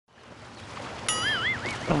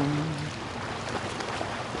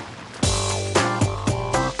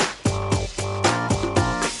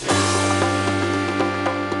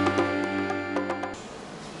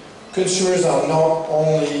Consumers are not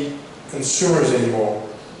only consumers anymore,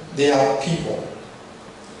 they are people.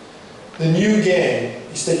 The new game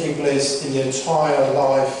is taking place in the entire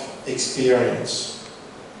life experience.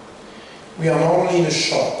 We are not only in a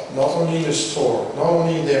shop, not only in a store, not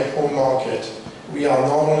only in their home market, we are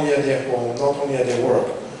not only at their home, not only at their work,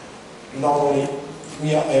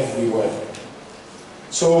 we are everywhere.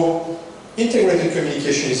 So integrated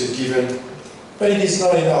communication is a given, but it is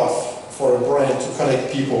not enough for a brand to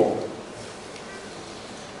connect people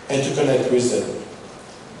and to connect with them.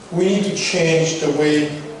 We need to change the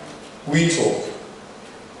way we talk,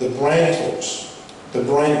 the brand talks, the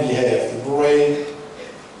brand behaves,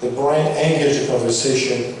 the brand engages the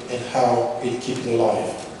conversation and how it keeps it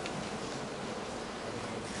alive.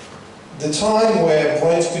 The time where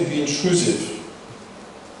brands could be intrusive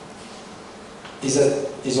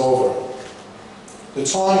is over. The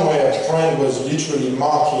time where a brand was literally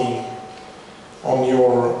marking on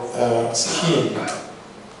your skin,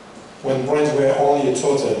 when brands were only a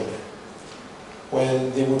totem,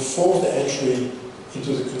 when they would force the entry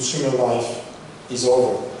into the consumer life, is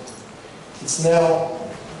over. It's now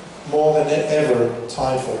more than ever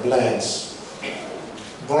time for blends.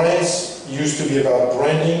 Brands used to be about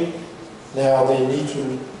branding, now they need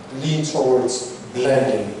to lean towards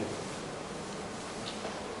blending.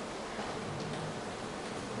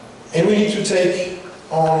 And we need to take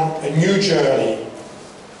on a new journey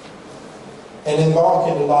and embark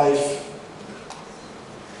in the life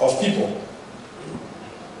of people,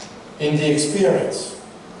 in the experience,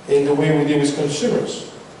 in the way we deal with consumers.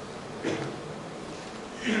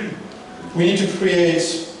 We need to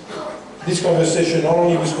create this conversation not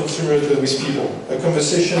only with consumers but with people. A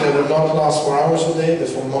conversation that will not last for hours a day, but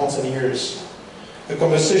for months and years. A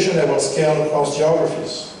conversation that will scale across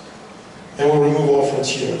geographies and will remove all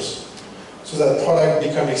frontiers, so that product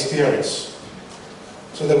becomes experience,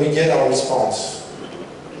 so that we get our response.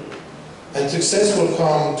 And success will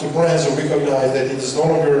come to brands who recognize that it is no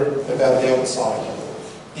longer about the outside,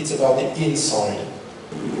 it's about the inside.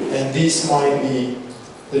 And this might be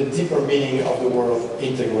the deeper meaning of the word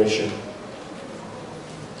integration.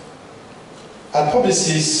 At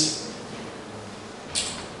Publicis,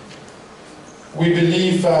 we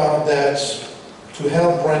believe that to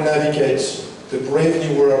help brand navigate the brave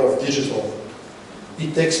new world of digital,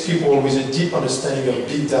 it takes people with a deep understanding of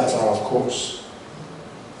big data, of course,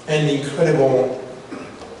 and the incredible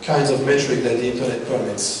kinds of metrics that the internet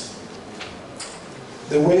permits.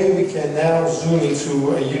 The way we can now zoom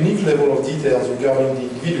into a unique level of details regarding the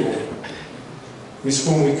individual with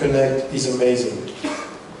whom we connect is amazing.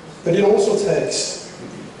 But it also takes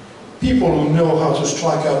people who know how to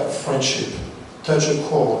strike up a friendship, touch a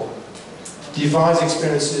chord, devise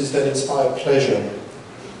experiences that inspire pleasure,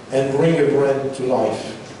 and bring a brand to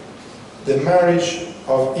life. The marriage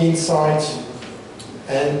of insight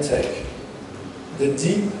and tech, the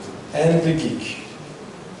deep and the geek,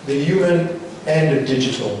 the human and the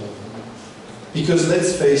digital. Because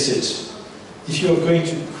let's face it, if you are going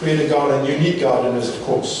to create a garden, you need gardeners, of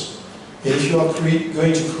course. And if you are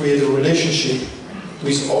going to create a relationship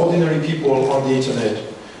with ordinary people on the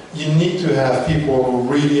internet, you need to have people who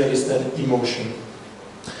really understand emotion.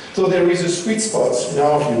 So there is a sweet spot, in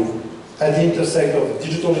our view, at the intersect of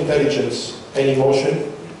digital intelligence and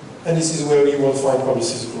emotion, and this is where you will find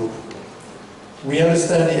Publicis Group. We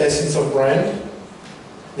understand the essence of brand,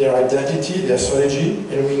 their identity, their strategy,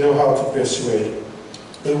 and we know how to persuade.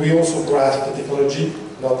 But we also grasp the technology,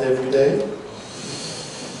 not every day.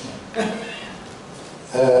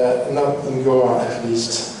 Not in Goa, at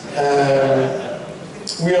least.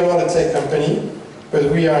 We are not a tech company, but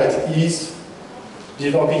we are at ease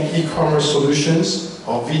developing e-commerce solutions,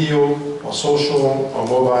 or video, or social, or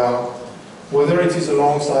mobile, whether it is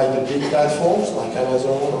alongside the big platforms like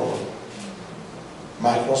Amazon, or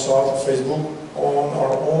Microsoft, or Facebook, on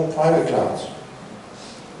our own private clouds.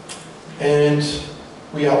 And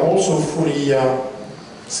we are also fully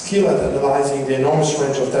skilled at analyzing the enormous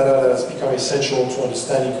range of data that has become essential to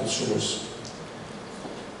understanding consumers.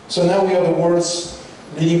 So now we are the world's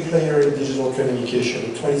leading player in digital communication.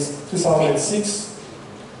 In 2006,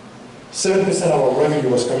 7% of our revenue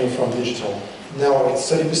was coming from digital. Now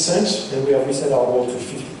it's 30%, and we have reset our goal to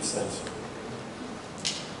 50%.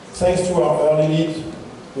 Thanks to our early lead,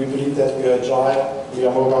 we believe that we are agile, we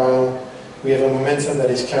are mobile, we have a momentum that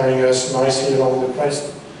is carrying us nicely along the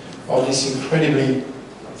crest of this incredibly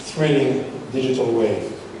thrilling digital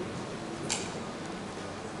wave.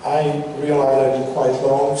 I realize I've been quite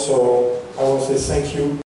long, so I want to say thank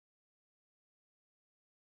you.